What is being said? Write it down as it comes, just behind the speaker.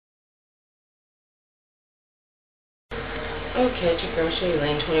Okay, it's your girl Shay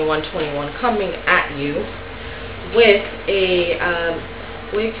Lane 2121 coming at you with a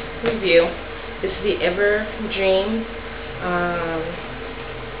wig review. This is the Ever Dream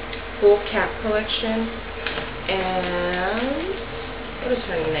full cap collection, and what is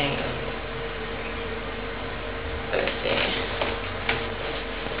her name? Let's see.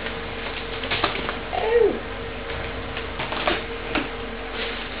 Oh.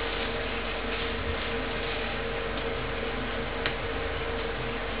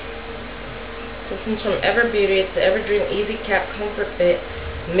 This is from Ever Beauty. It's the Ever Dream Easy Cap Comfort Fit.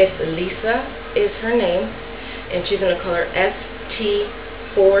 Miss Lisa is her name, and she's in the color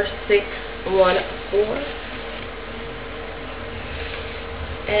ST4614.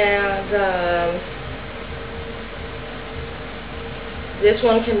 And this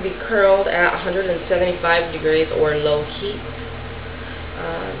one can be curled at 175 degrees or low heat.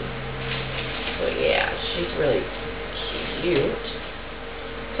 So yeah, she's really cute.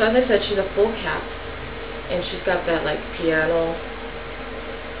 So as I said, she's a full cap, and she's got that like piano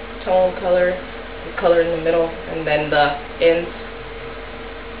tone color, the color in the middle, and then the ends.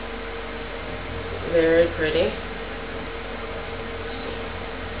 Very pretty.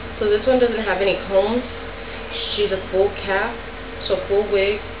 So this one doesn't have any combs. She's a full cap, so full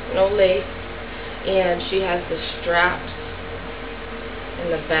wig, no lace, and she has the straps in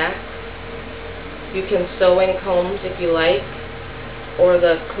the back. You can sew in combs if you like, or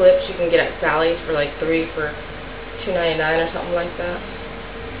the clips you can get at Sally's for like 3 for $2.99 or something like that.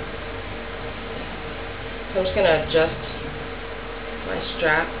 So I'm just going to adjust my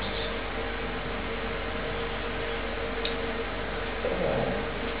straps.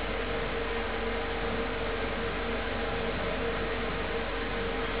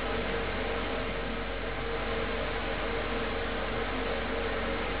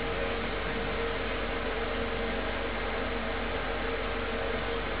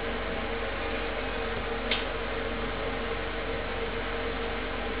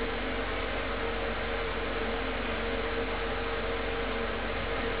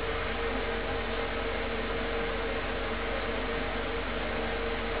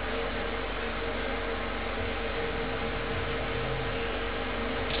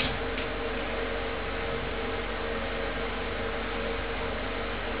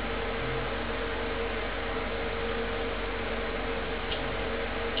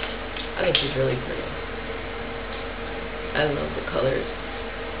 I think she's really pretty. I love the colors.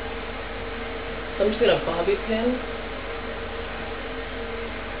 So I'm just going to bobby pin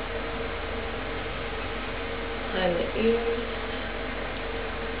behind the ears.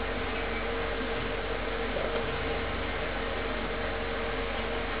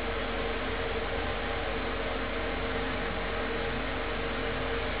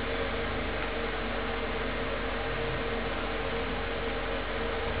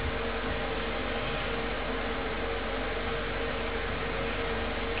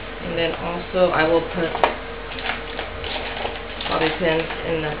 And then also I will put bobby pins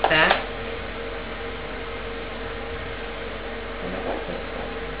in the back.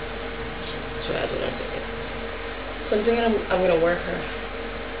 So I'm thinking I'm gonna work her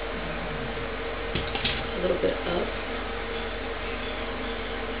a little bit up.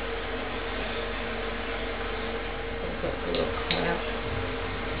 Put a little clamp.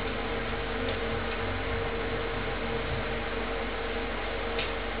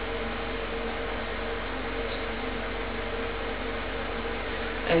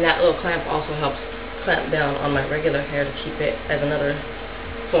 And that little clamp also helps clamp down on my regular hair to keep it as another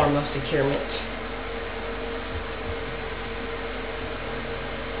form of securement.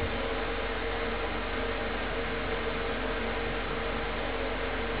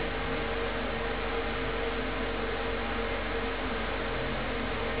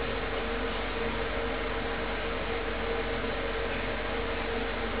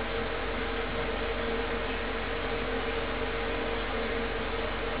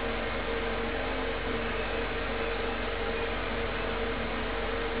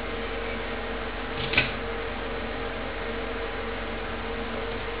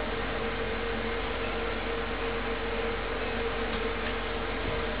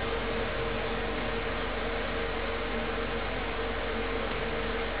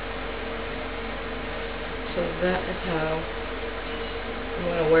 So that is how I'm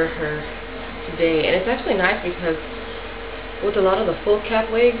going to wear her today. And it's actually nice because with a lot of the full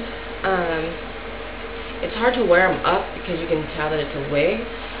cap wigs, it's hard to wear them up because you can tell that it's a wig.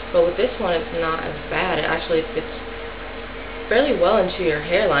 But with this one, it's not as bad. It actually fits fairly well into your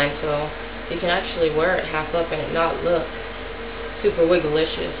hairline, so you can actually wear it half up and it not look super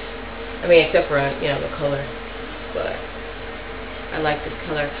wigglicious. I mean, except for, you know, the color. But I like this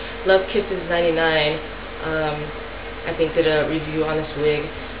color. Love Kisses 99, I think did a review on this wig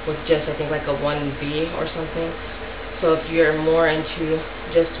with just, I think, like a 1B or something. So if you're more into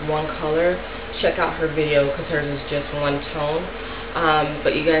just one color, check out her video, because hers is just one tone.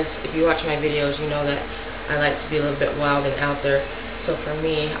 But you guys, if you watch my videos, you know that I like to be a little bit wild and out there. So for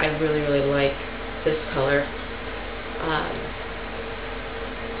me, I really, really like this color.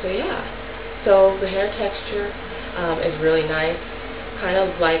 So yeah. So the hair texture is really nice. Kind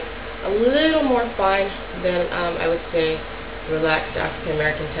of like a little more fine than, I would say, relaxed African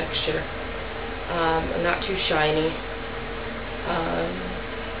American texture. Not too shiny.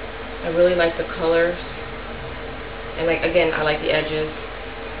 I really like the colors, and like, again, I like the edges.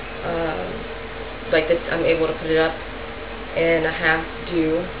 Like that, I'm able to put it up in a half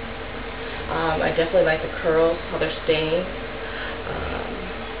do. I definitely like the curls, how they're staying.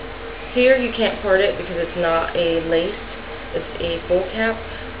 Here you can't part it because it's not a lace, it's a full cap,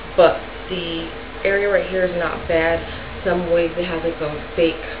 but the area right here is not bad. Some wigs, they have like a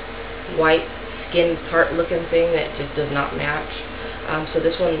fake white skin part looking thing that just does not match. So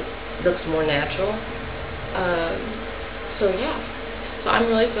this one looks more natural. So yeah, so I'm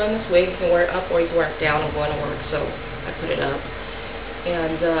really feeling this wig. You can wear it up or you can wear it down. I'm going to work, so I put it up.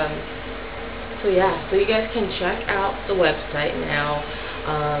 And so yeah, so you guys can check out the website now.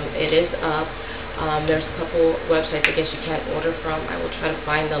 It is up. There's a couple websites I guess you can't order from. I will try to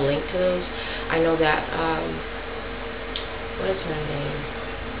find the link to those. I know that, what is her name?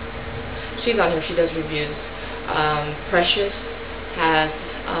 She's on here. She does reviews. Precious has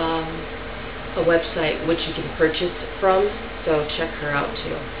a website which you can purchase from, so check her out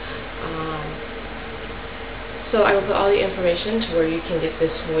too. So I will put all the information to where you can get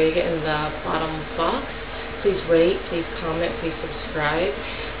this wig in the bottom box. Please rate, please comment, please subscribe,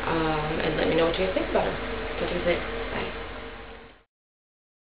 and let me know what you think about her. What do you think?